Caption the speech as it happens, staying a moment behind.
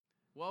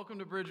Welcome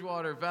to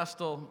Bridgewater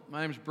Vestal.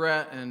 My name is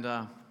Brett, and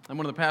I'm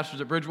one of the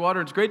pastors at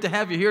Bridgewater. It's great to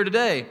have you here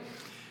today.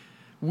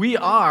 We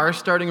are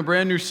starting a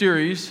brand new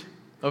series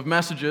of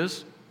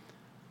messages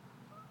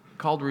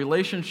called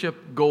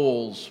Relationship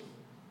Goals.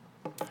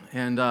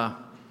 And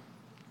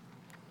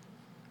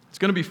it's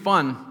going to be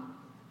fun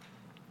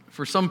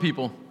for some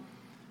people.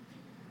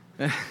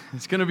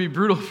 It's going to be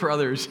brutal for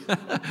others.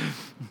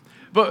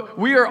 But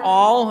we are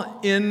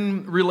all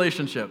in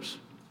relationships,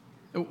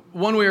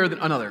 one way or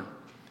another.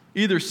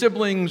 Either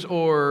siblings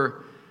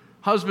or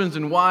husbands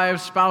and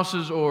wives,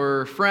 spouses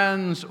or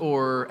friends,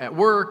 or at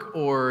work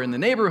or in the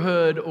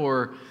neighborhood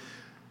or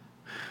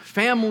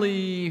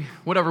family,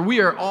 whatever. We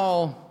are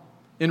all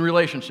in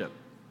relationship.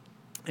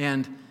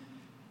 And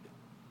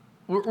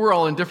we're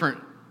all in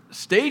different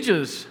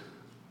stages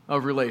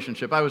of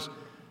relationship. I was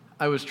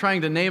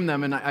trying to name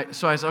them, and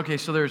so I said, okay,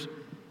 so there's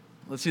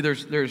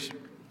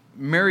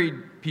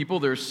married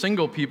people, there's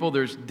single people,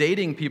 there's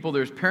dating people,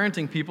 there's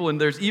parenting people, and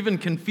there's even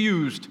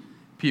confused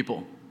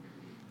people,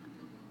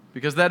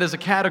 because that is a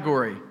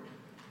category.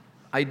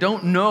 I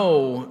don't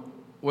know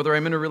whether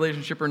I'm in a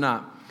relationship or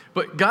not,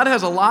 but God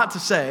has a lot to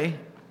say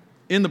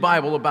in the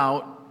Bible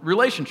about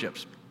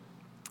relationships.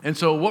 And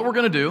so what we're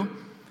going to do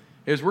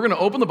is we're going to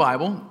open the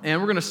Bible and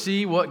we're going to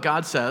see what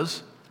God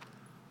says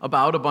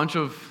about a bunch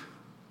of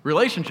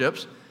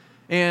relationships.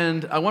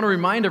 And I want to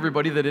remind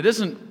everybody that it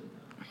isn't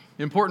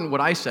important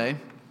what I say,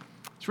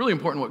 it's really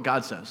important what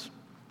God says.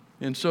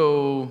 And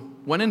so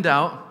when in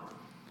doubt,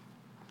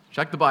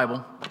 check the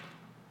Bible,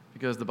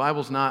 because the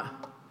Bible's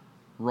not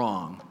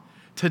wrong.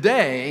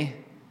 Today,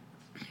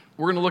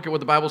 we're going to look at what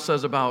the Bible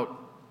says about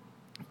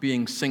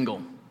being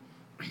single.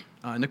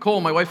 Nicole,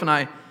 my wife, and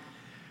I,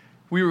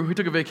 we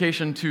took a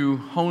vacation to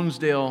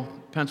Honesdale,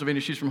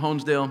 Pennsylvania. She's from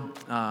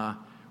Honesdale.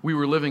 We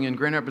were living in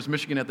Grand Rapids,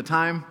 Michigan at the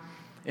time,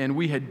 and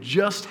we had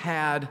just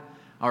had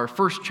our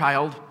first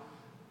child,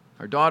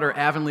 our daughter,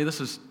 Avonlea. This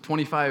is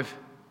 25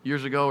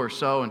 years ago or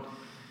so, and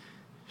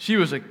she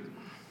was a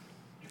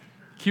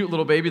cute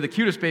little baby, the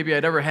cutest baby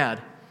I'd ever had.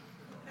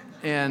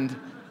 And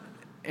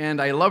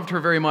I loved her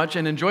very much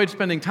and enjoyed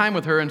spending time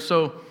with her. And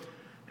so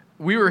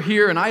we were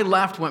here, and I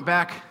left, went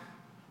back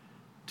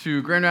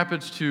to Grand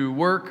Rapids to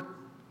work,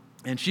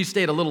 and she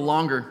stayed a little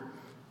longer.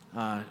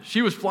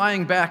 She was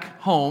flying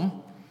back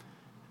home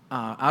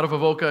out of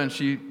Avoca, and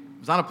she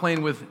was on a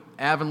plane with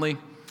Avonlea.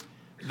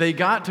 They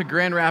got to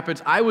Grand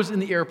Rapids. I was in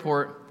the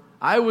airport.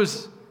 I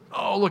was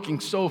looking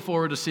so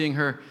forward to seeing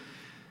her.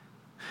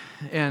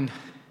 And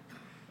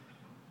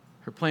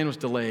her plane was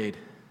delayed.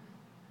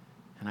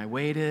 And I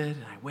waited,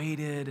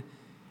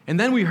 and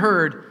then we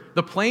heard,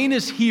 the plane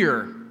is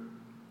here,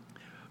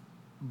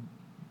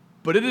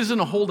 but it is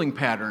in a holding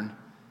pattern,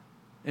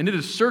 and it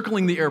is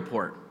circling the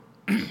airport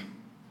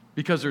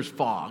because there's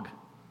fog.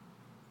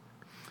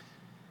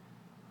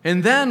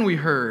 And then we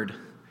heard,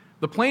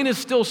 the plane is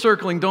still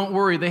circling, don't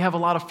worry, they have a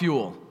lot of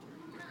fuel.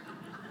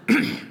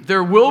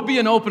 There will be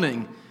an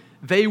opening.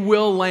 They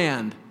will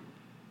land.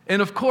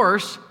 And of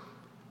course,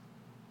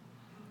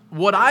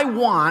 what I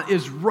want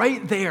is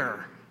right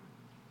there.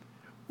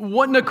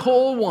 What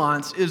Nicole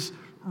wants is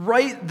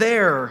right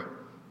there.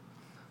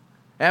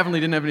 Avonlea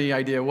didn't have any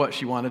idea what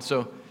she wanted,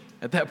 so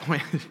at that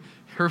point,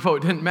 her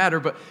vote didn't matter,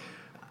 but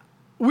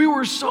we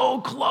were so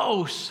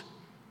close,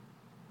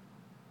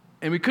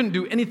 and we couldn't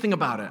do anything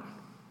about it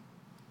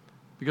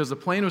because the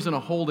plane was in a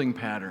holding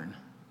pattern.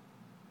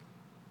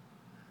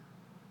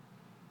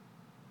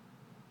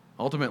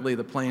 Ultimately,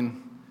 the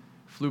plane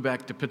flew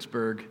back to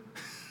Pittsburgh,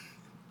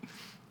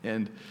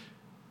 and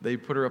they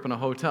put her up in a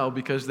hotel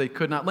because they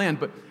could not land.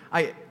 But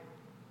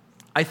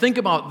I think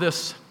about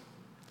this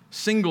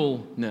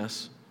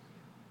singleness,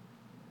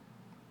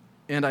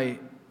 and I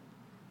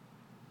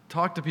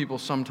talk to people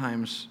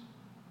sometimes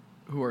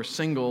who are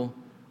single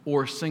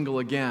or single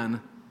again,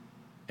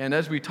 and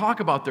as we talk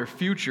about their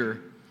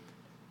future,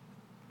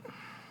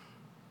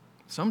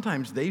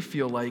 sometimes they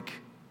feel like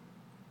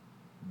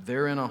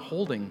they're in a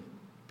holding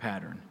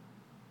pattern.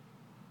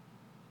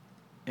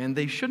 And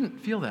they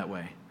shouldn't feel that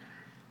way,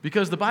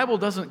 because the Bible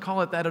doesn't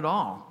call it that at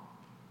all.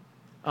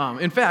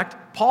 In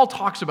fact, Paul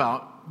talks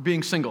about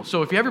being single.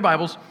 So if you have your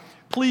Bibles,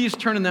 please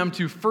turn in them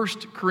to 1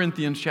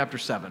 Corinthians chapter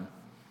 7.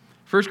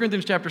 1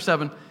 Corinthians chapter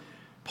 7,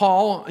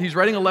 Paul, he's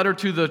writing a letter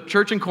to the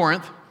church in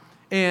Corinth,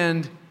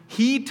 and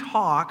he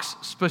talks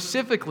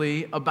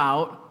specifically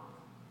about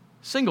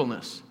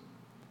singleness.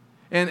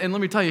 And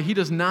let me tell you, he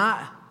does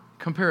not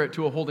compare it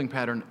to a holding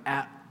pattern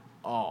at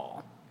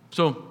all.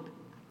 So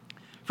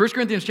 1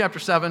 Corinthians chapter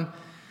 7,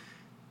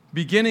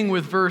 beginning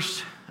with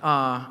verse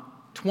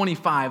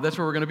 25, that's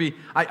where we're going to be.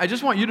 I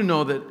just want you to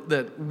know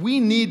that we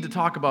need to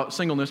talk about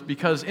singleness,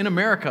 because in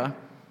America,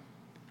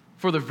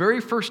 for the very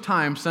first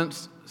time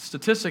since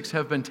statistics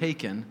have been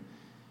taken,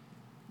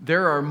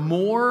 there are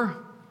more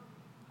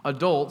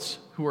adults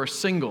who are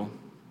single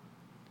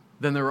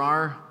than there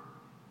are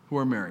who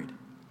are married.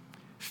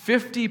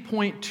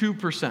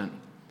 50.2%,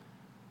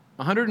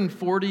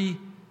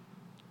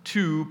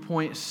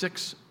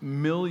 142.6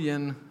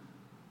 million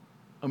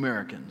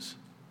Americans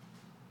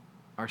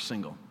are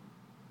single.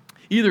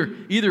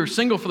 Either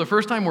single for the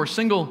first time or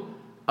single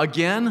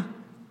again.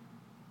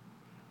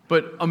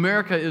 But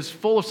America is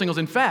full of singles.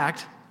 In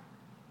fact,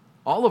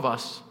 all of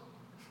us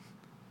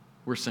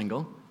were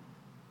single,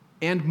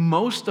 and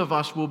most of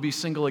us will be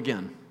single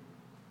again.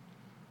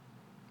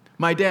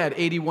 My dad,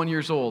 81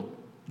 years old,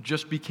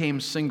 just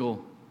became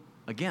single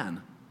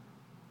again.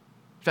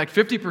 In fact,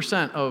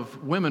 50%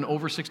 of women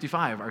over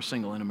 65 are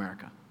single in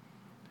America.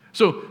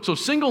 So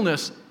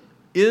singleness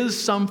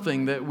is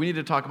something that we need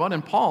to talk about,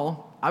 and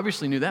Paul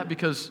obviously knew that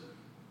because,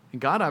 and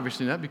God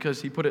obviously knew that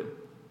because he put it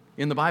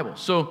in the Bible.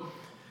 So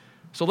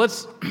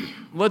let's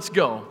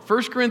go.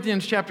 1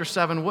 Corinthians chapter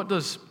 7, what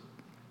does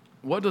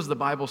the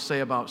Bible say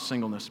about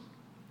singleness?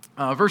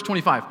 Verse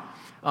 25,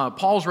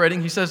 Paul's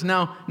writing, he says,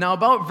 Now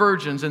about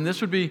virgins, and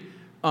this would be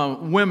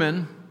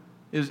women,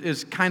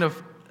 is kind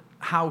of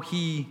how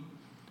he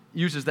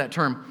uses that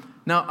term.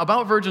 Now,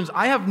 about virgins,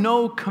 I have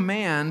no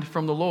command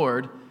from the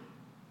Lord,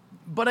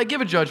 but I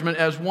give a judgment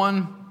as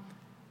one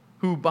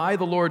who by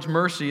the Lord's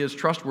mercy is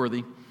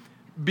trustworthy.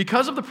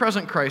 Because of the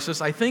present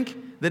crisis, I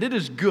think that it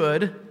is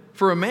good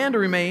for a man to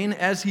remain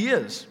as he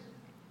is.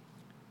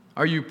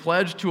 Are you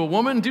pledged to a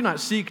woman? Do not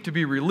seek to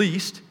be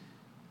released.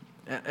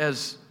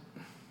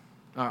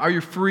 Are you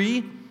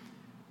free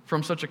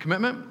from such a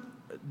commitment?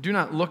 Do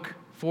not look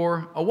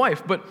for a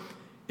wife. But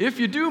if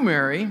you do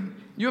marry,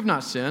 you have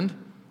not sinned.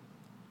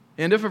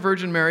 And if a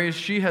virgin marries,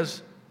 she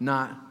has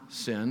not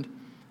sinned.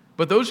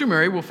 But those who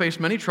marry will face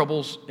many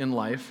troubles in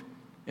life,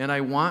 and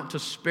I want to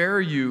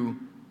spare you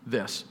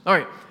this. All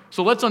right,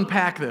 so let's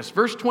unpack this.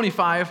 Verse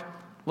 25,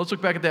 let's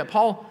look back at that.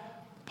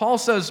 Paul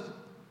says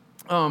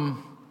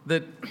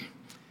that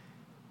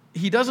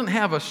he doesn't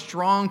have a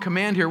strong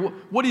command here.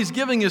 What he's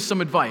giving is some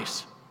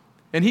advice.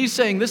 And he's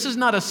saying this is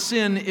not a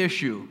sin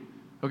issue.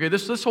 Okay,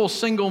 this whole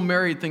single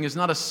married thing is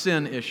not a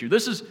sin issue.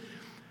 This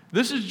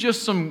is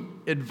just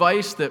some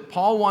advice that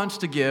Paul wants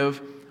to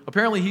give.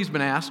 Apparently he's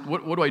been asked,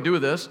 what do I do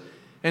with this?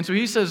 And so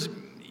he says,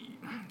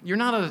 you're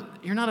not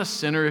a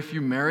sinner if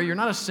you marry. You're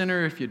not a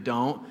sinner if you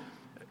don't.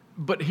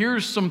 But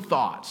here's some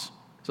thoughts.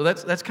 So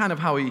that's kind of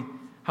how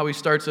he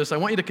starts this. I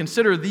want you to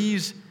consider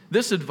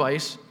this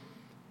advice,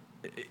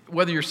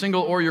 whether you're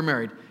single or you're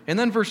married. And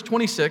then verse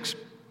 26,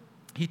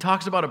 he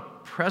talks about a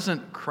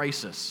present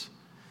crisis.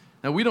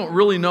 Now, we don't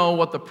really know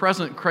what the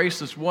present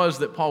crisis was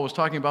that Paul was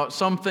talking about.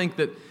 Some think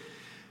that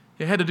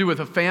it had to do with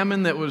a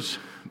famine that was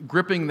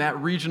gripping that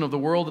region of the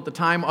world at the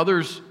time.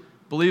 Others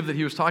believe that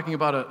he was talking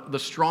about the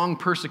strong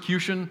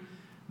persecution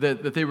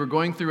that they were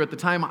going through at the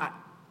time.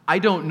 I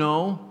don't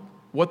know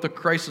what the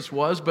crisis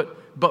was,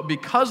 but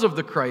because of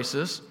the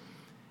crisis,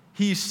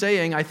 he's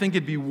saying, I think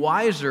it'd be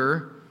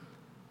wiser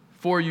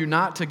for you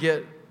not to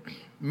get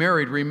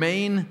married.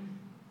 Remain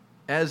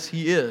as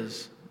he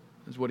is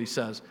what he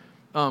says.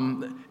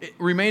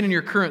 Remain in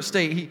your current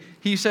state.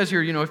 He says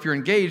here, if you're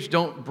engaged,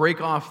 don't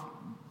break off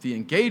the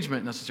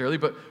engagement necessarily,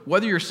 but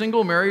whether you're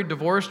single, married,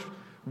 divorced,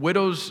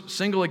 widows,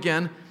 single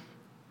again,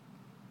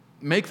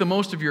 make the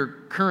most of your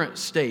current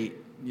state.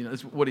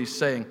 That's what he's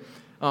saying.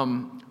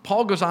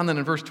 Paul goes on then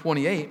in verse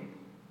 28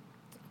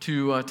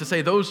 to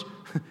say those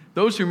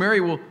who marry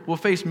will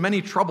face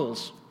many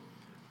troubles.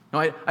 Now,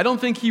 I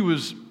don't think he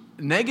was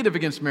negative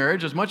against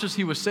marriage as much as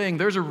he was saying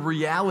there's a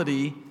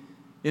reality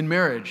in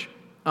marriage.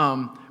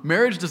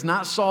 Marriage does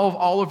not solve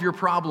all of your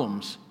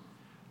problems.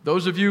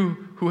 Those of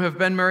you who have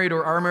been married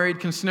or are married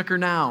can snicker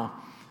now.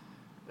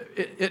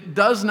 It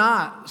does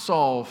not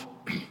solve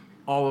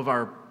all of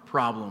our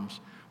problems.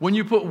 When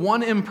you put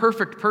one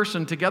imperfect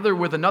person together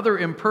with another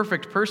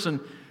imperfect person,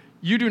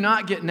 you do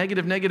not get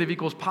negative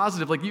equals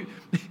positive. Like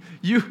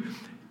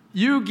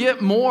you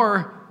get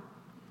more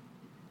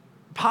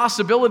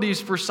possibilities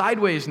for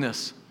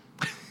sidewaysness,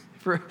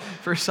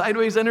 for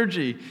sideways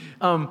energy.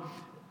 And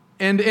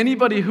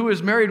anybody who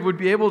is married would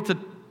be able to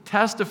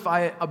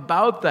testify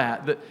about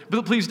that.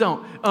 But please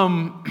don't.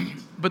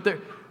 But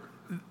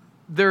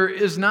there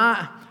is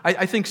not.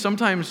 I think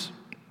sometimes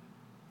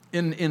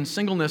in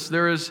singleness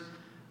there is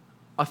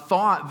a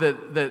thought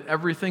that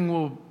everything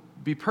will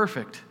be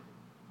perfect.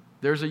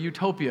 There's a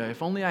utopia.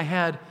 If only I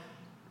had.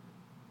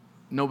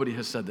 Nobody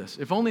has said this.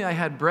 If only I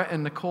had Brett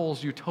and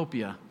Nicole's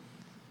utopia.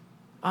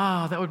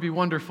 That would be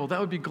wonderful.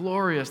 That would be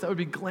glorious. That would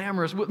be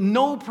glamorous. With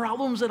no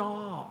problems at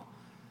all.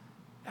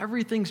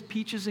 Everything's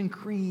peaches and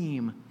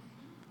cream.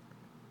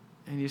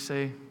 And you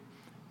say,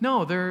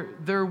 no,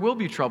 there will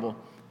be trouble.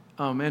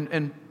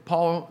 And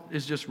Paul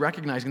is just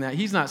recognizing that.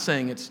 He's not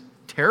saying it's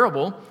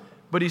terrible,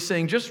 but he's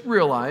saying just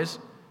realize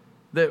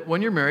that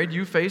when you're married,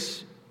 you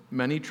face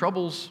many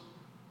troubles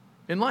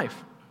in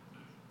life.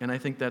 And I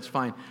think that's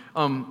fine.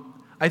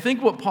 I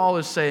think what Paul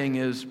is saying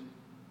is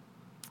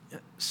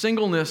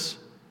singleness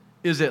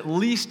is at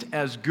least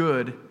as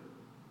good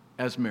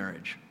as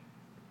marriage.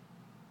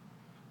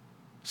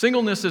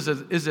 Singleness is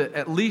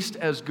at least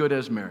as good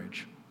as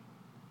marriage.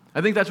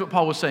 I think that's what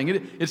Paul was saying.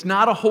 It's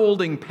not a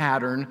holding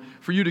pattern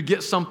for you to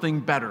get something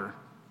better.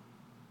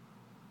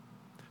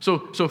 So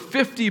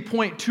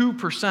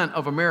 50.2%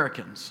 of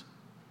Americans,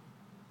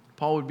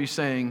 Paul would be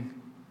saying,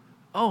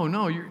 oh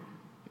no, you're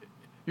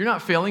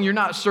not failing. You're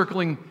not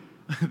circling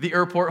the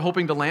airport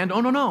hoping to land.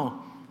 Oh, no,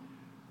 no.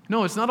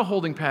 No, it's not a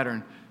holding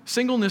pattern.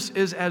 Singleness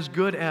is as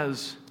good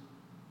as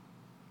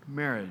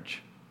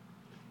marriage.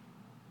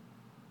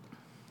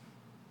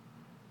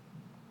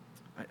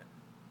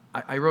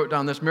 I wrote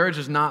down this: marriage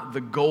is not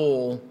the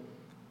goal,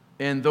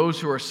 and those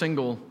who are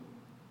single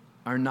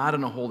are not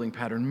in a holding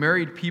pattern.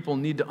 Married people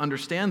need to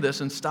understand this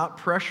and stop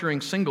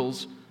pressuring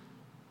singles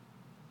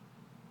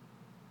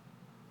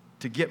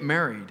to get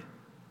married.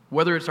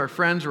 Whether it's our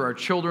friends or our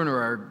children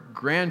or our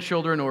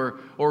grandchildren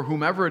or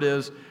whomever it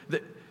is,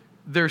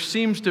 there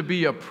seems to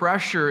be a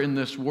pressure in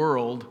this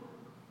world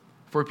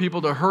for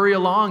people to hurry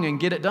along and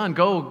get it done.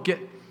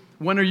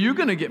 When are you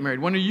going to get married?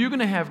 When are you going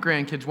to have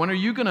grandkids? When are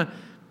you going to...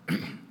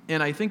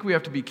 And I think we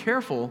have to be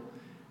careful,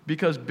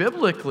 because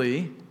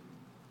biblically,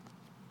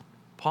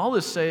 Paul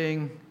is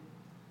saying,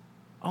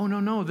 oh,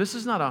 no, this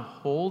is not a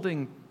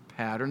holding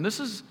pattern. This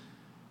is...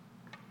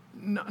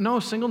 No,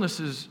 singleness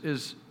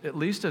is at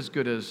least as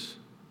good as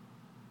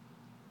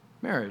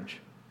marriage.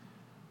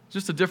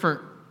 Just a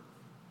different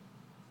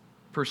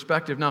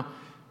perspective. Now,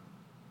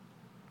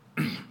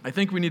 I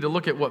think we need to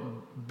look at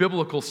what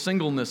biblical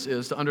singleness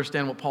is to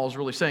understand what Paul's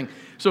really saying.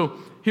 So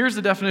here's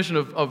the definition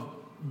of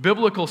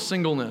biblical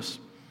singleness.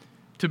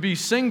 To be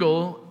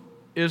single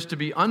is to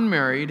be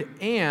unmarried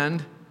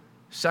and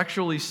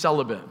sexually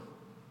celibate.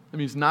 That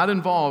means not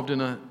involved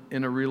in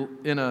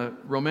a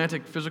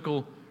romantic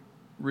physical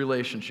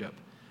relationship.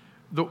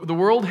 The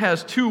world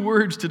has two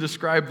words to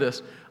describe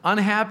this: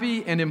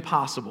 unhappy and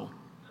impossible.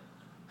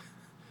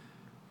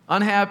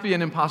 Unhappy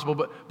and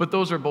impossible, but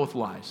those are both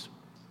lies.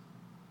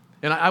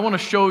 And I want to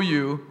show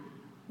you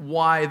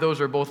why those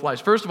are both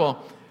lies. First of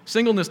all,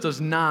 singleness does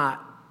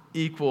not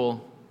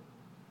equal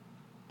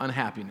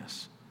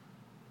unhappiness.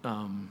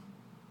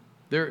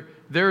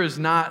 There is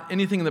not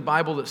anything in the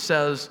Bible that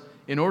says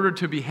in order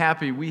to be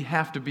happy, we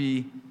have to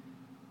be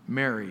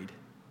married.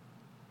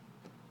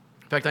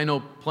 In fact, I know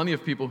plenty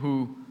of people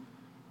who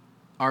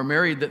are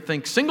married that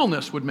think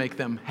singleness would make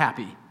them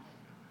happy.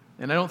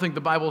 And I don't think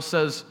the Bible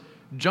says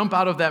jump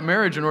out of that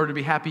marriage in order to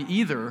be happy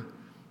either,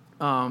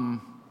 but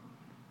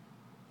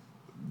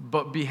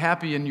be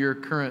happy in your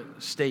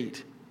current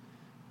state.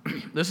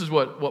 This is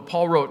what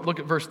Paul wrote. Look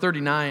at verse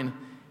 39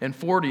 and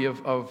 40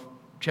 of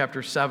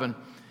chapter 7.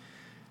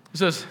 It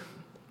says,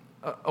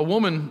 a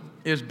woman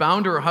is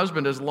bound to her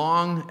husband as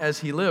long as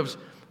he lives,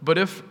 but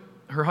if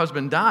her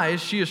husband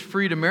dies, she is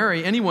free to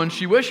marry anyone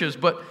she wishes,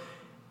 but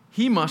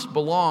he must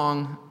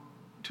belong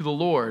to the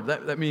Lord.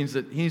 That means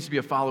that he needs to be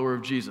a follower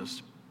of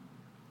Jesus.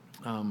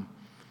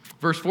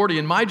 Verse 40,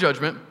 in my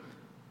judgment,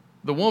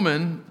 the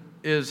woman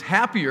is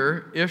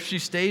happier if she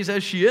stays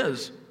as she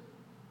is.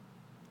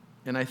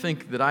 And I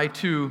think that I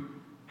too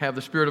have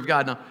the Spirit of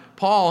God. Now,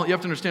 Paul, you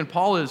have to understand,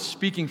 Paul is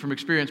speaking from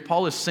experience.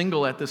 Paul is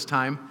single at this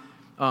time.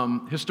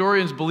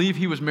 Historians believe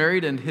he was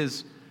married and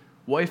his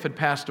wife had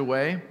passed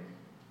away.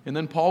 And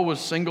then Paul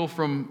was single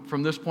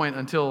from this point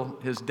until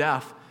his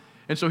death.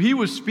 And so he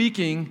was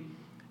speaking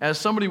as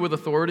somebody with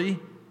authority,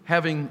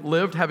 having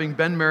lived, having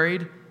been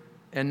married,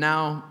 and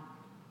now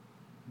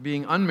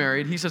being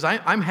unmarried. He says,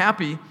 I'm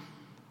happy.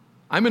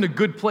 I'm in a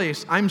good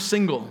place. I'm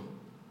single.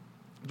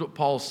 That's what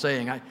Paul's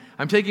saying.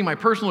 I'm taking my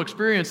personal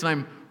experience and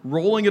I'm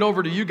rolling it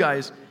over to you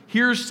guys.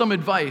 Here's some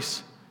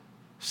advice.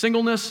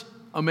 Singleness,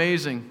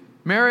 amazing.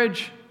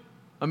 Marriage,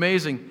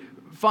 amazing.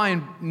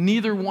 Fine,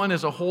 neither one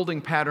is a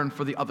holding pattern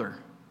for the other.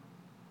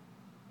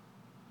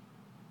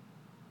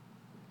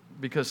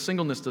 Because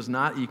singleness does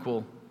not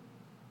equal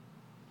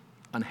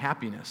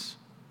unhappiness.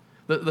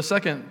 The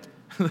second,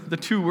 the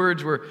two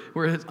words were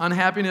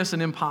unhappiness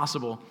and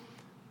impossible.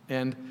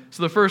 And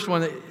so the first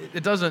one,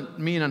 it doesn't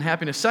mean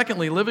unhappiness.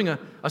 Secondly, living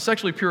a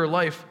sexually pure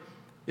life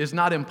is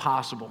not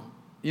impossible.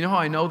 You know how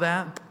I know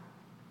that?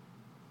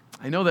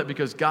 I know that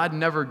because God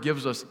never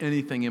gives us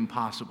anything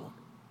impossible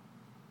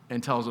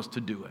and tells us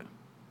to do it.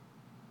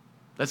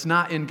 That's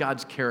not in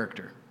God's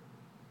character.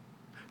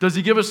 Does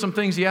he give us some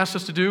things he asks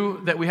us to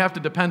do that we have to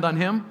depend on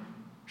him?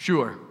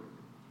 Sure.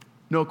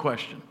 No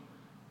question.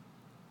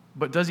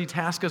 But does he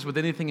task us with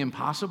anything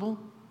impossible?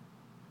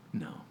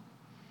 No.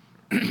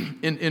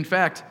 In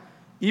fact,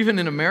 even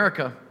in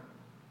America,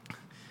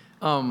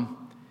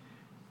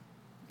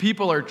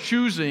 people are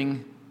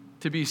choosing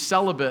to be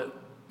celibate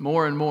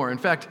more and more. In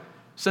fact,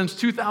 since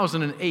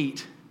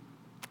 2008,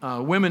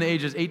 women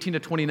ages 18 to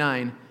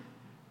 29,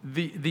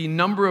 the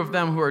number of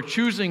them who are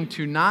choosing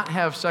to not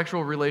have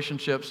sexual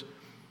relationships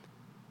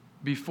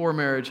before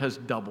marriage has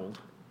doubled.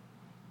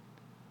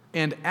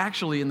 And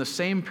actually, in the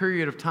same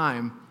period of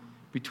time,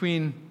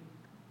 between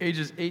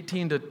ages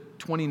 18 to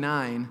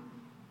 29,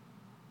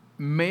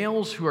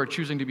 males who are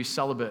choosing to be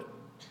celibate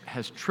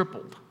has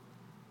tripled.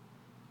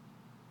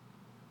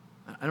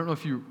 I don't know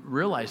if you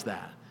realize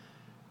that,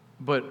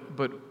 but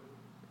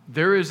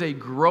there is a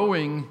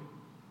growing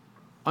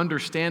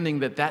understanding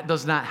that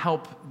does not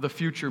help the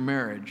future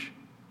marriage.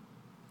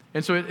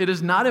 And so it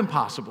is not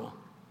impossible,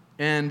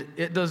 and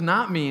it does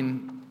not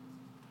mean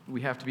we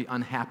have to be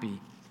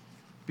unhappy.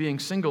 Being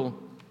single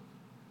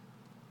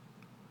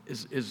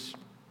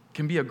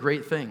can be a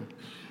great thing.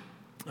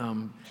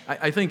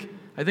 I think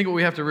what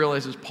we have to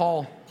realize is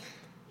Paul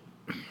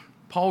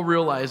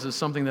realizes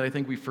something that I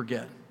think we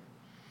forget.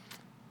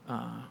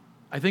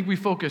 I think we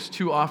focus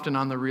too often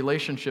on the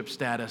relationship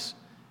status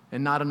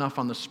and not enough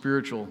on the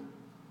spiritual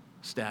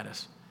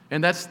status.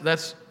 And that's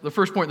the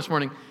first point this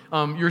morning.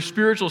 Your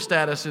spiritual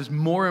status is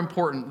more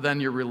important than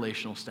your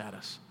relational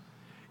status.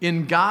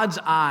 In God's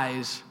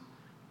eyes,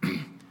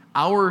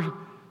 our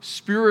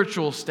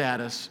spiritual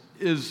status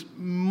is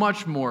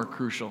much more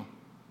crucial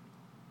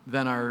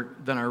than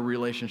our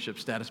relationship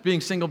status.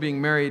 Being single, being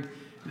married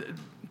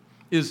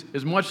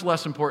is much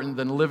less important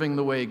than living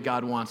the way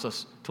God wants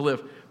us to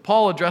live.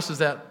 Paul addresses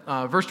that,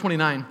 verse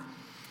 29.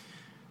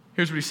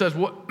 Here's what he says.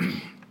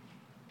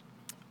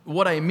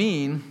 What I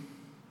mean,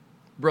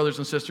 brothers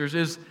and sisters,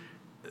 is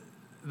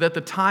that the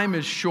time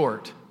is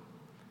short.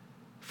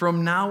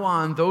 From now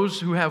on, those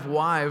who have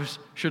wives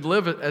should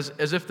live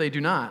as if they do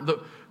not.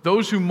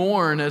 Those who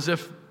mourn as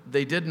if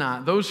they did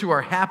not. Those who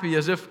are happy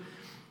as if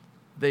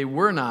they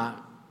were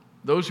not.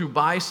 Those who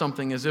buy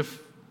something as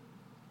if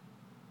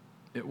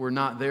it were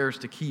not theirs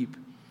to keep.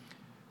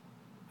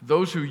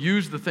 Those who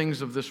use the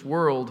things of this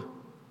world,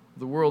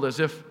 the world as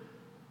if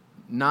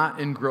not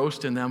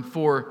engrossed in them.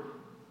 For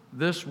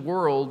this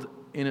world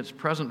in its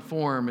present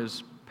form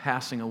is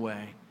passing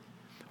away.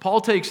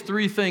 Paul takes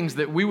three things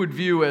that we would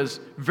view as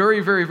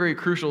very, very, very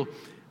crucial: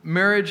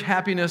 marriage,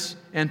 happiness,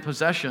 and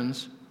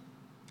possessions.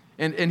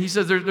 And he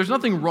says there's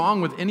nothing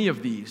wrong with any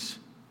of these.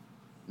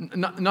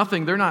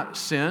 Nothing. They're not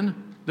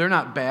sin. They're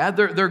not bad.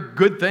 They're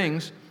good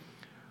things.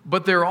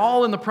 But they're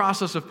all in the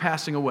process of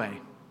passing away.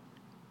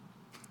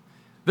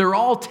 They're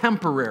all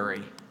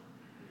temporary.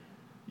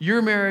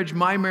 Your marriage,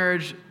 my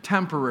marriage,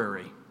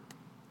 temporary.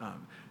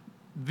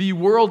 The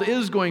world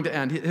is going to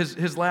end.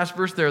 His last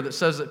verse there that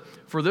says that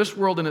for this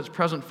world in its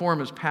present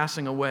form is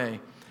passing away.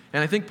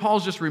 And I think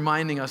Paul's just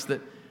reminding us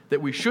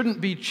that we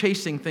shouldn't be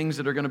chasing things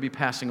that are going to be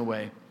passing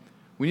away.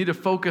 We need to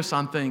focus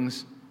on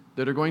things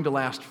that are going to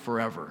last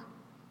forever.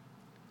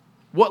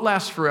 What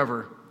lasts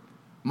forever?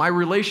 My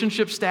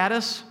relationship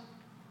status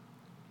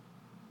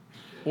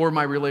or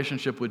my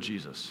relationship with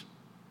Jesus?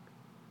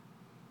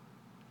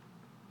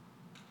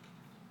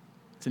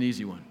 It's an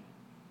easy one.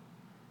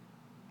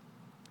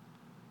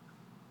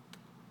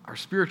 Our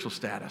spiritual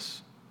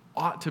status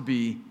ought to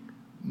be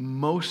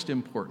most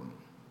important.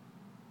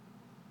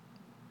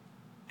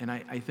 And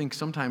I think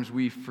sometimes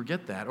we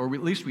forget that, or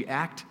at least we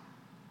act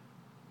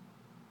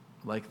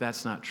like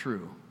that's not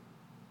true.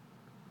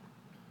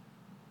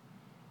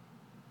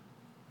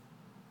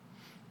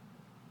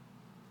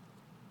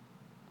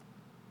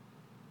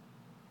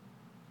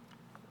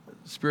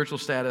 Spiritual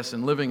status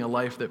and living a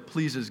life that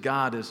pleases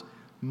God is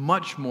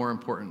much more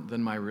important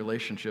than my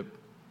relationship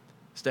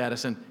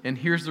status. And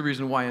here's the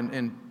reason why,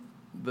 and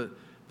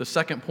the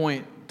second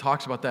point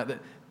talks about that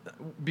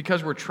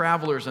because we're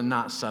travelers and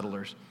not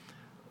settlers.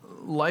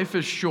 Life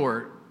is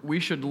short. We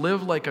should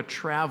live like a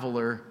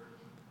traveler,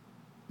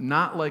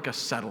 not like a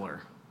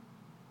settler.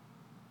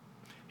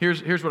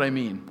 Here's what I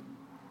mean.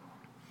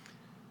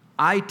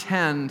 I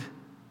tend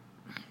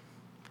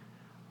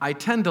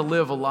to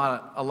live a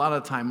lot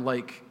of time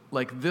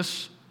like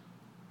this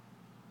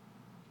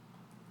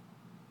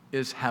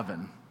is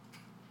heaven.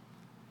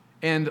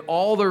 And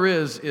all there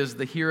is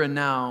the here and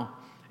now.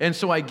 And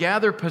so I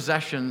gather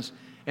possessions,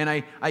 and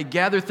I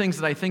gather things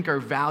that I think are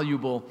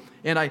valuable,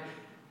 and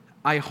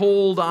I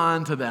hold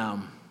on to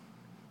them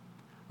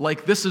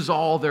like this is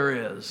all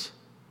there is.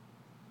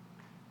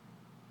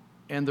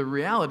 And the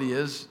reality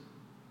is,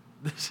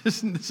 this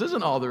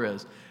isn't all there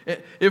is.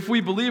 If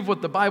we believe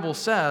what the Bible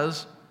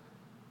says,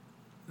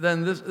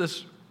 then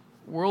this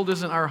world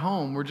isn't our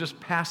home. We're just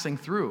passing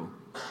through,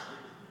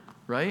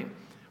 right?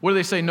 What do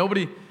they say?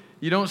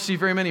 You don't see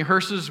very many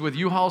hearses with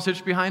U-Hauls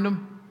hitched behind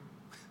them.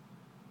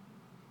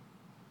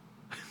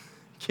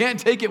 Can't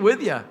take it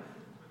with you.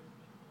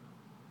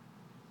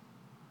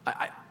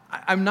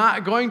 I'm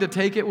not going to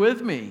take it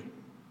with me.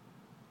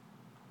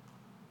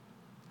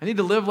 I need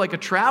to live like a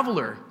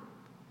traveler,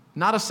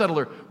 not a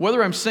settler.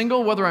 Whether I'm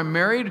single, whether I'm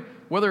married,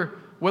 whether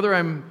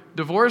I'm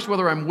divorced,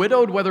 whether I'm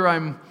widowed, whether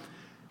I'm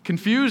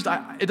confused,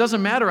 it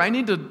doesn't matter. I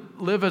need to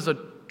live as a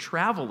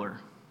traveler,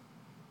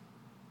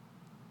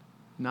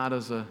 not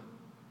as a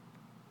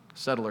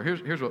settler.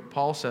 Here's what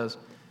Paul says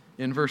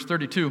in verse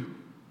 32.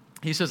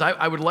 He says,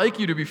 I would like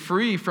you to be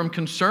free from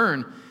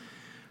concern.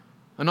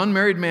 An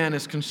unmarried man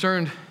is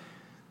concerned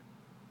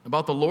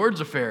about the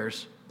Lord's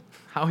affairs,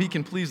 how he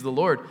can please the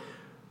Lord.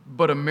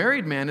 But a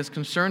married man is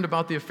concerned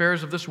about the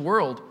affairs of this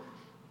world,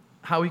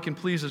 how he can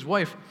please his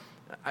wife.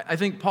 I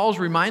think Paul's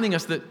reminding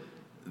us that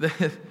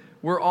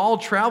we're all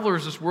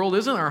travelers. This world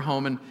isn't our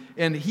home.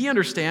 And he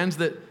understands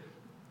that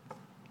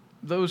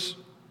those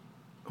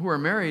who are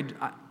married,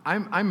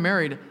 I'm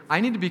married, I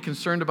need to be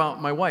concerned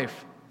about my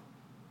wife.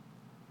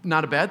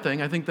 Not a bad thing,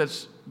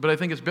 but I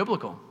think it's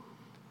biblical.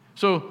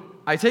 So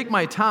I take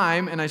my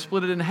time and I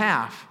split it in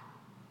half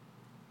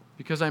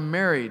because I'm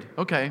married.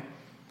 Okay,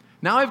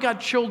 now I've got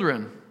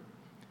children.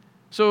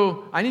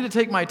 So I need to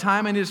take my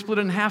time, I need to split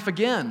it in half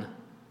again.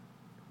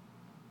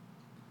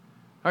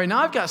 All right, now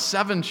I've got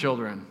 7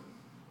 children.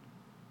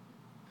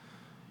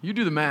 You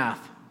do the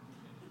math.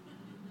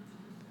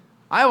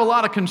 I have a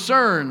lot of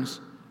concerns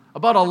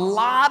about a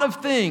lot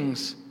of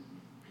things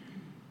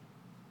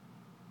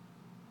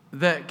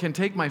that can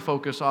take my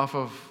focus off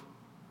of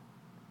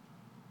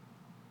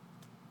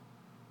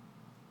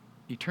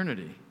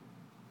eternity.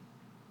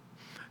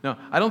 Now,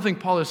 I don't think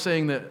Paul is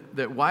saying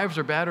that wives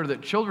are bad or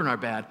that children are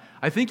bad.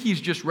 I think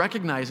he's just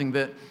recognizing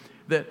that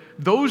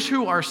those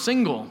who are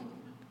single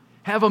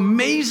have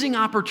amazing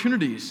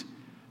opportunities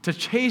to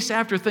chase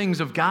after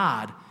things of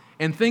God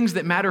and things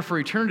that matter for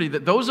eternity,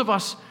 that those of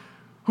us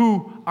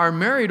who are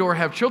married or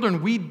have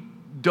children, we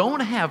don't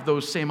have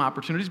those same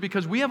opportunities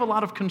because we have a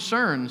lot of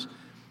concerns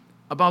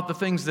about the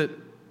things that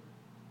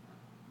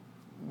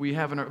we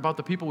have about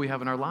the people we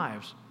have in our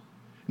lives.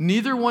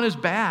 Neither one is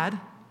bad.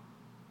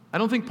 I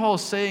don't think Paul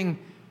is saying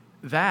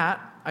that.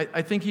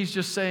 I think he's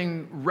just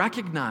saying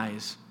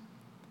recognize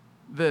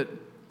that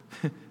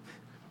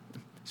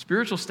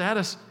spiritual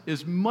status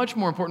is much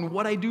more important.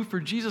 What I do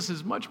for Jesus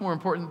is much more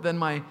important than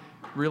my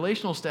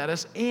relational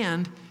status.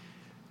 And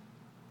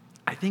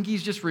I think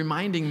he's just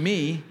reminding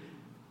me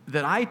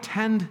that I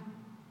tend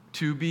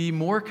to be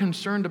more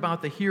concerned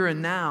about the here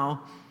and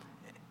now,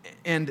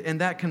 and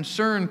that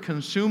concern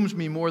consumes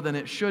me more than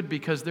it should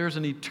because there's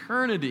an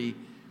eternity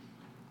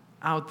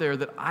out there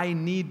that I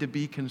need to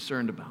be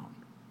concerned about.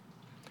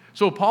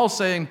 So Paul's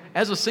saying,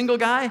 as a single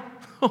guy,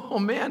 oh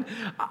man,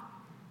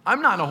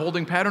 I'm not in a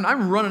holding pattern.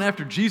 I'm running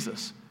after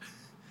Jesus.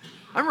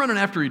 I'm running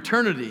after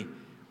eternity.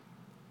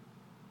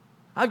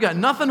 I've got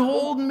nothing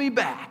holding me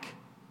back.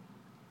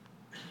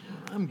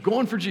 I'm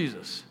going for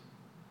Jesus.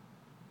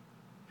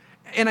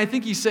 And I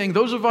think he's saying,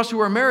 those of us who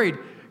are married,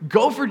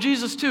 go for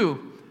Jesus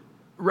too,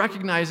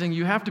 recognizing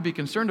you have to be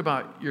concerned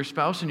about your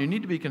spouse and you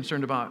need to be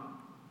concerned about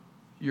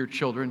your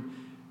children,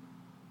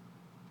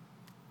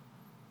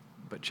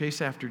 but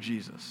chase after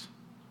Jesus.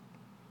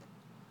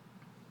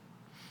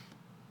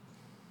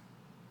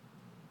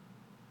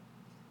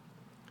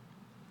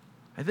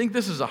 I think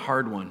this is a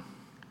hard one.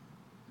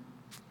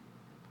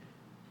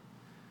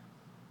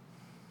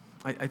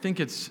 I think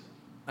it's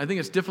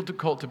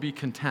difficult to be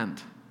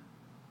content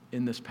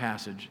in this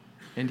passage.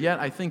 And yet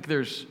I think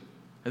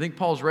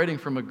Paul's writing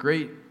from a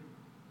great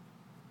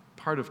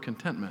part of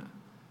contentment,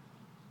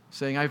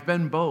 saying, I've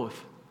been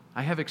both.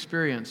 I have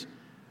experience.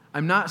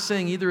 I'm not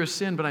saying either is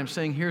sin, but I'm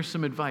saying here's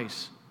some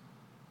advice.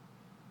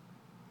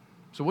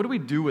 So what do we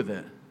do with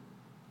it?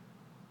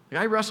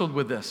 I wrestled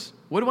with this.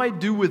 What do I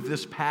do with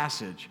this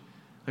passage?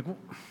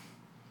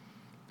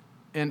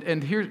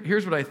 And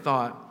here's what I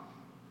thought.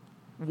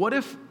 What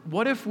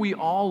if we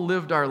all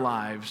lived our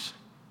lives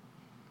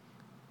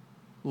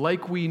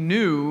like we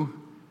knew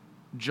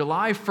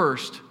July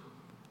 1st,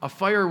 a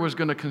fire was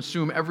going to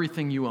consume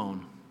everything you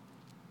own,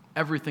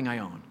 everything I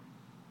own?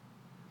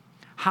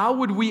 How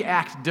would we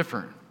act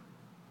different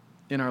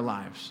in our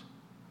lives?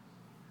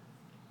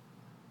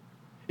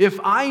 If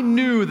I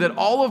knew that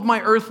all of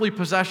my earthly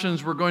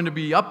possessions were going to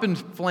be up in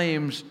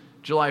flames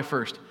July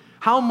 1st,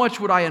 how much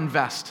would I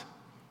invest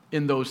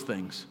in those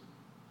things?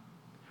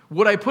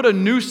 Would I put a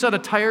new set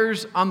of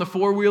tires on the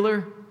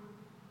four-wheeler?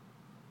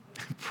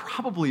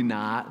 Probably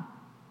not.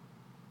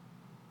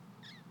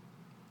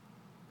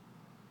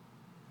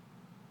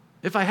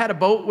 If I had a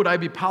boat, would I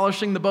be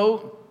polishing the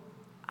boat?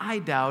 I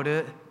doubt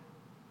it.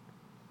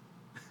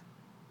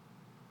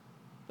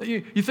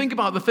 You think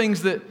about the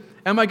things that,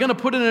 am I going to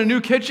put in a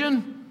new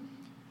kitchen?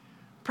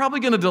 Probably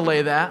going to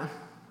delay that.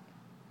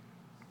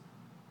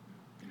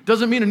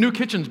 Doesn't mean a new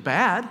kitchen's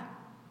bad.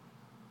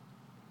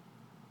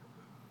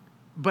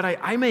 But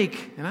I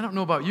make, and I don't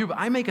know about you, but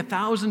I make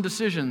 1,000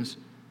 decisions.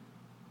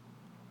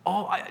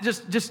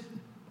 Just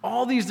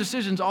all these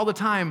decisions all the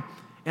time,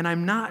 and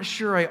I'm not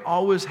sure I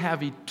always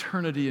have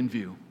eternity in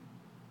view.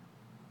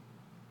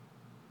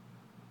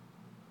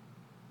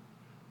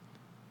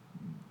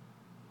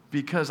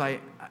 Because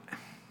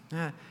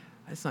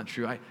that's not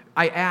true.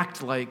 I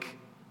act like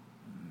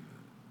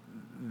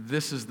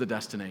this is the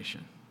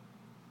destination.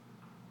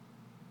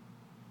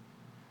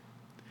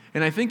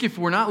 And I think if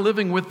we're not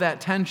living with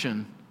that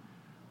tension,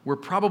 we're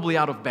probably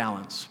out of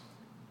balance.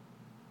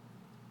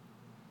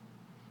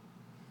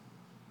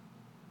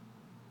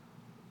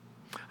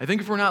 I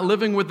think if we're not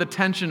living with the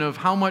tension of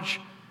how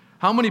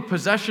many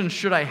possessions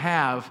should I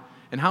have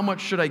and how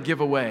much should I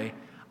give away,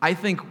 I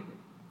think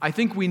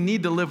we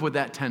need to live with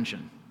that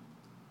tension.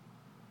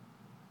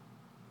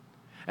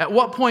 At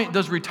what point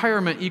does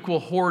retirement equal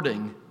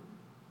hoarding?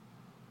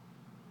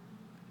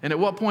 And at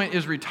what point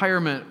is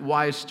retirement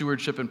wise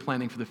stewardship and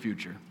planning for the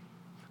future?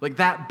 Like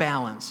that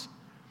balance.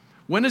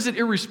 When is it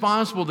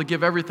irresponsible to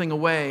give everything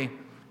away?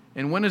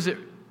 And when is it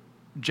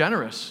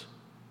generous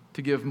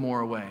to give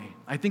more away?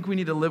 I think we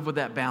need to live with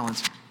that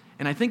balance.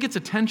 And I think it's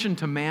a tension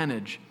to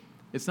manage.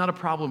 It's not a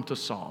problem to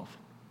solve.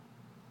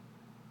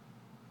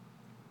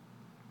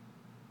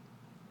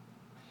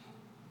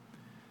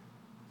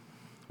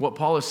 What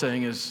Paul is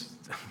saying is,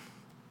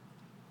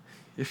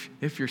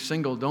 if you're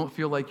single, don't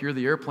feel like you're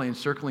the airplane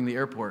circling the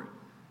airport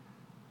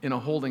in a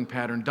holding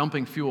pattern,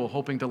 dumping fuel,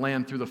 hoping to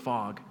land through the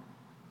fog.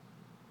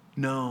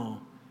 No,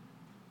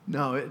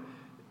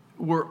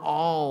 we're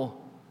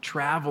all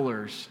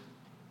travelers.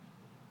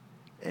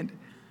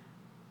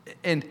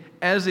 And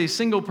as a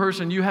single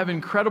person, you have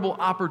incredible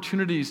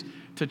opportunities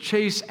to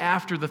chase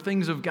after the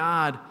things of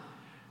God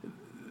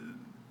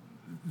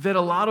that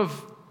a lot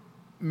of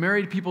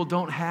married people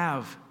don't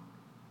have.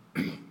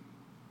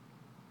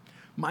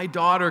 My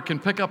daughter can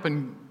pick up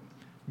and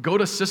go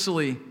to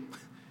Sicily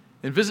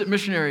and visit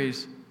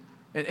missionaries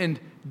and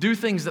do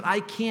things that I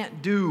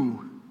can't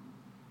do.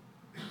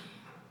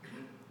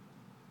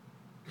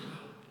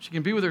 She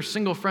can be with her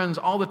single friends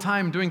all the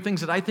time doing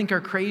things that I think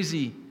are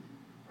crazy.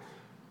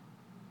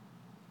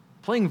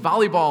 Playing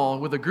volleyball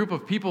with a group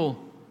of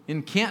people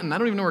in Canton. I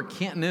don't even know where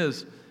Canton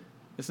is.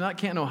 It's not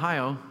Canton,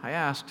 Ohio. I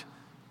asked.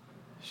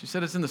 She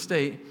said it's in the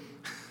state.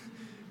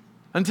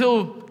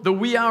 Until the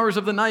wee hours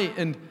of the night.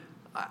 And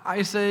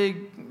I say,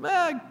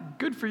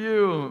 good for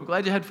you.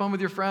 Glad you had fun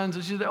with your friends.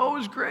 And she said, oh, it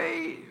was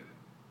great.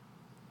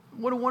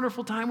 What a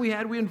wonderful time we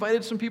had. We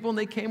invited some people and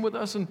they came with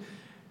us. And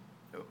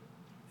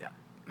yeah,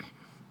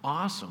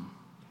 awesome.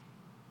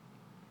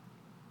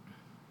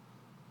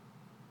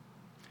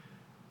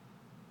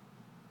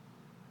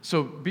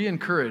 So be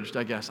encouraged,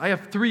 I guess. I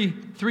have three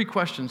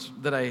questions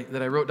that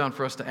I wrote down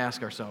for us to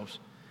ask ourselves.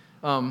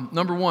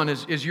 Number one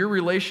is your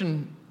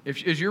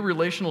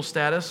relational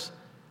status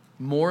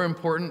more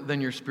important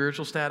than your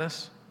spiritual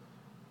status?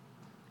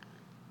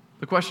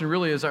 The question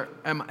really is,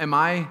 am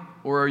I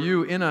or are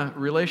you in a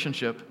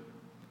relationship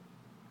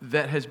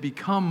that has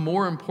become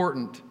more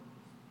important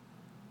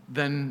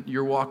than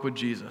your walk with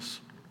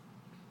Jesus?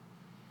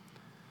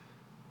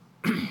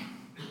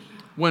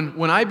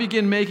 When I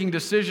begin making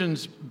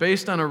decisions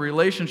based on a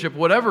relationship,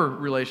 whatever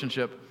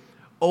relationship,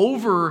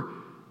 over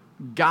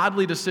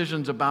godly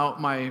decisions about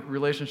my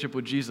relationship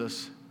with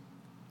Jesus,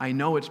 I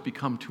know it's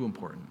become too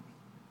important.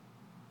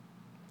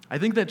 I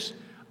think that's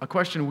a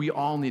question we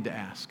all need to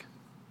ask.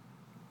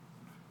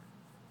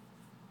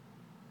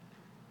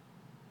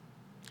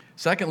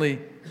 Secondly,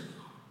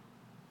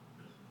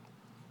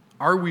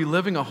 are we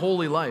living a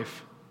holy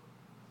life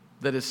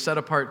that is set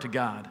apart to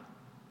God?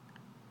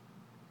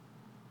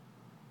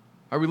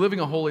 Are we living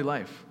a holy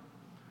life?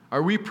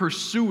 Are we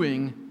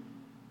pursuing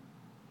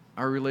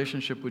our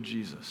relationship with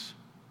Jesus?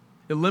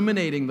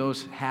 Eliminating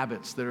those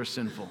habits that are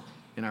sinful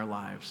in our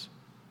lives,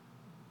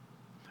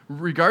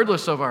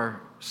 regardless of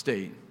our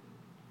state.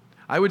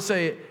 I would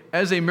say,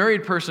 as a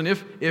married person,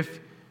 if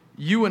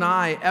you and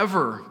I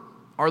ever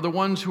are the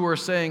ones who are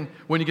saying,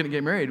 when are you going to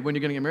get married? When are you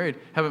going to get married?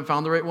 Haven't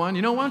found the right one?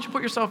 Why don't you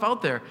put yourself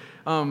out there?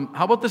 How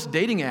about this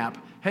dating app?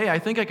 Hey, I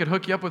think I could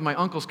hook you up with my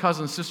uncle's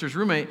cousin's sister's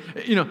roommate.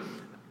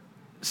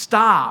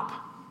 Stop.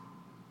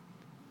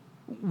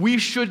 We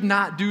should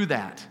not do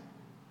that.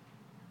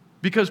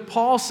 Because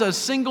Paul says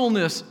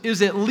singleness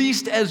is at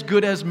least as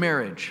good as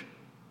marriage.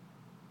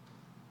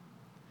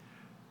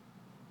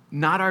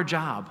 Not our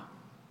job.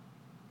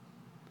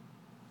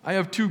 I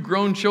have 2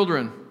 grown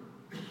children.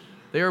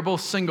 They are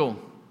both single.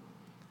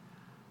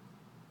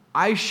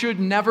 I should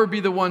never be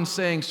the one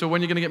saying, so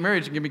when are you going to get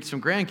married? You can give me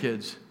some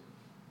grandkids.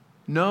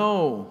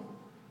 No.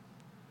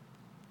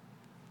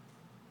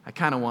 I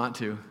kind of want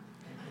to.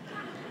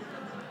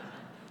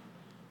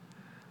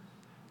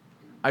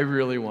 I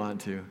really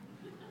want to.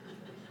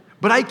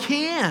 But I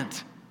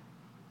can't.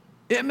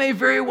 It may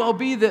very well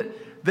be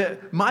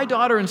that my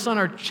daughter and son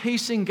are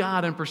chasing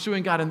God and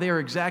pursuing God, and they are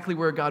exactly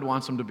where God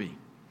wants them to be.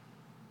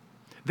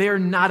 They are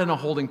not in a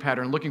holding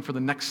pattern looking for the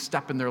next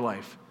step in their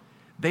life.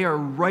 They are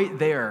right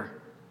there.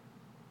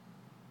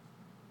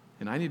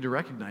 And I need to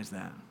recognize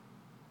that.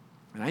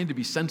 And I need to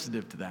be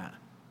sensitive to that.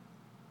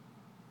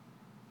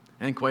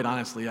 And quite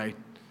honestly, I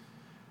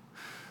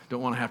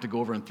don't want to have to go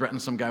over and threaten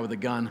some guy with a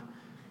gun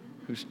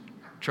who's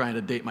trying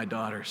to date my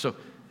daughter. So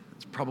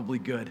it's probably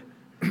good.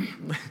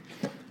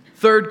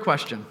 Third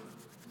question.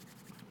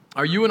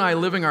 Are you and I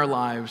living our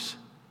lives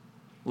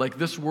like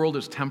this world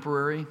is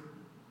temporary?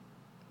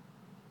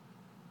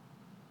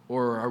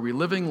 Or are we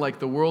living like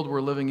the world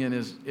we're living in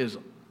is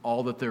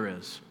all that there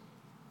is?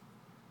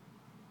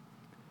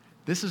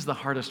 This is the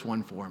hardest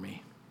one for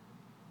me.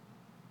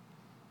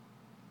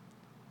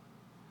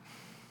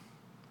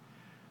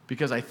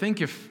 Because I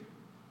think if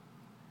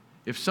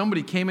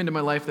somebody came into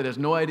my life that has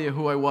no idea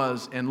who I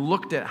was and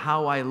looked at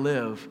how I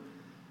live,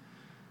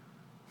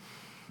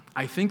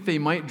 I think they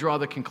might draw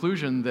the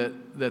conclusion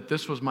that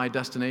this was my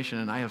destination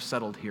and I have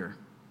settled here.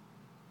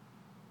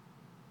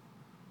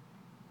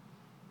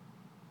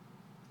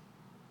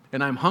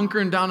 And I'm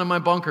hunkering down in my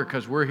bunker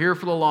because we're here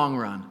for the long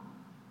run.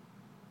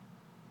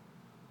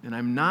 And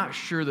I'm not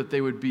sure that they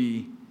would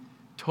be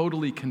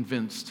totally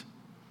convinced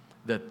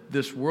that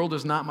this world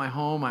is not my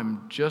home,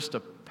 I'm just a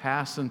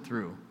passing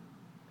through.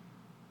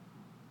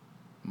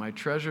 My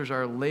treasures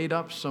are laid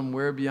up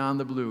somewhere beyond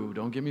the blue.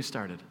 Don't get me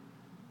started.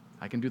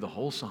 I can do the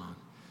whole song.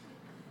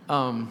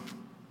 I'm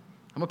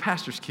a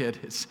pastor's kid.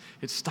 It's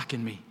stuck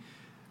in me.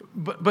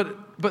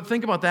 But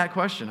think about that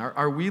question.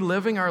 Are we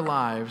living our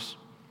lives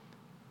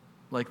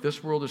like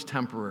this world is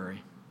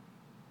temporary?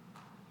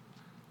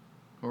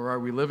 Or are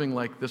we living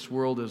like this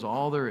world is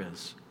all there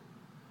is?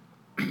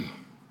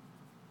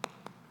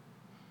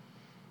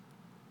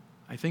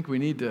 I think we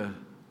need to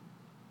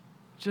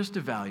just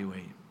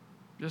evaluate.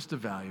 Just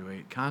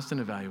evaluate.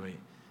 Constant evaluate.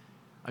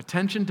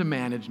 Attention to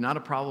manage, not a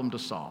problem to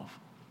solve.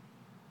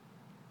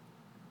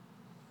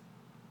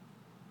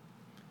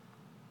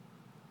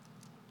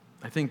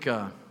 I think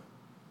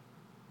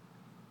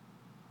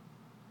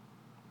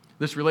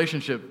this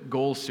relationship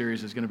goals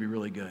series is going to be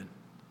really good.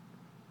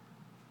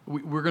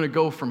 We're going to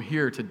go from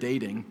here to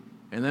dating,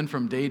 and then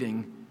from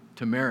dating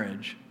to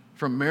marriage,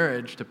 from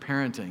marriage to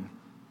parenting,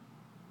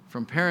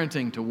 from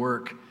parenting to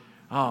work.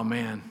 Oh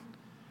man,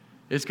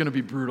 it's going to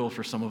be brutal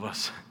for some of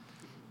us.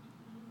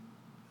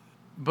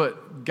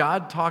 But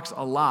God talks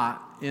a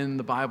lot in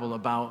the Bible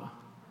about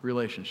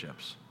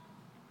relationships.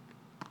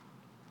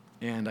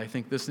 And I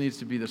think this needs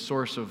to be the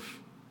source of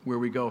where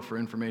we go for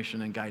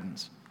information and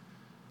guidance.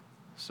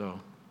 So,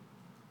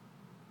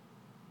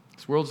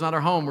 this world's not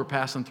our home, we're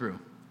passing through.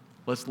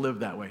 Let's live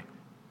that way.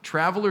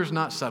 Travelers,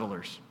 not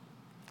settlers.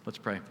 Let's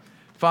pray.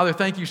 Father,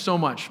 thank you so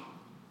much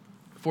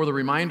for the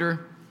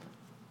reminder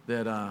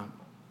that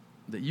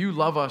you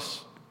love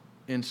us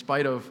in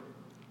spite of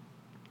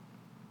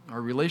our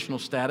relational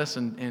status,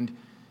 and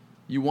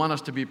you want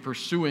us to be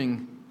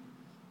pursuing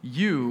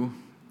you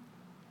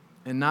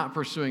and not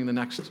pursuing the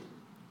next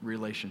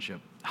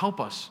relationship. Help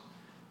us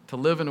to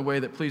live in a way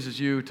that pleases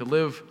you, to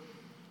live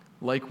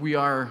like we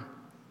are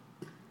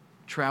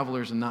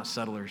travelers and not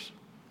settlers.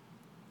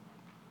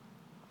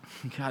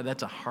 God,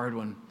 that's a hard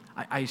one.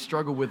 I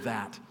struggle with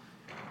that.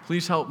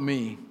 Please help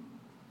me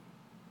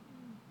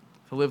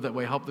to live that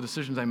way. Help the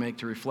decisions I make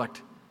to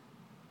reflect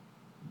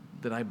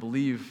that I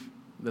believe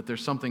that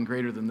there's something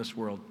greater than this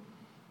world.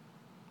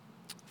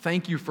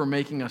 Thank you for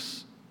making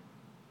us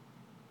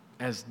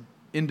as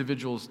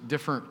individuals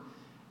different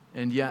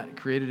and yet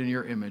created in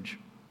your image.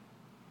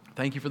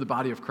 Thank you for the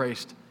body of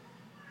Christ.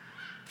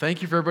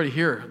 Thank you for everybody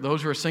here,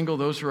 those who are single,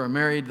 those who are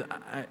married.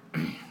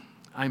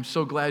 I'm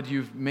so glad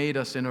you've made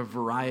us in a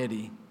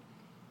variety.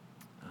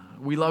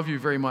 We love you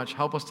very much.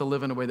 Help us to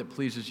live in a way that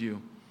pleases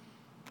you.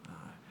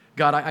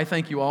 God, I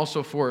thank you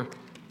also for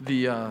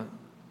the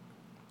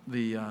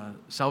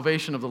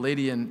salvation of the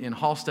lady in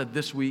Halstead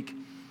this week.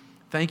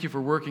 Thank you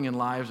for working in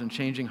lives and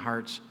changing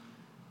hearts.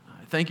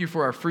 Thank you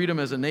for our freedom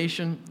as a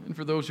nation and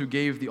for those who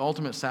gave the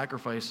ultimate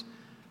sacrifice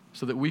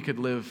so that we could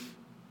live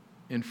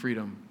in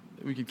freedom.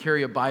 That we could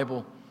carry a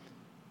Bible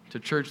to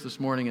church this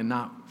morning and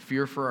not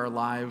fear for our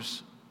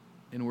lives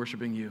in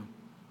worshiping you.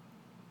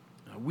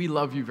 We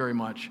love you very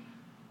much.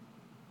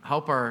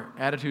 Help our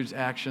attitudes,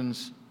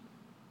 actions,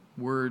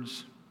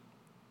 words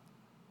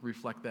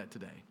reflect that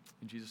today.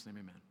 In Jesus' name,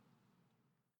 amen.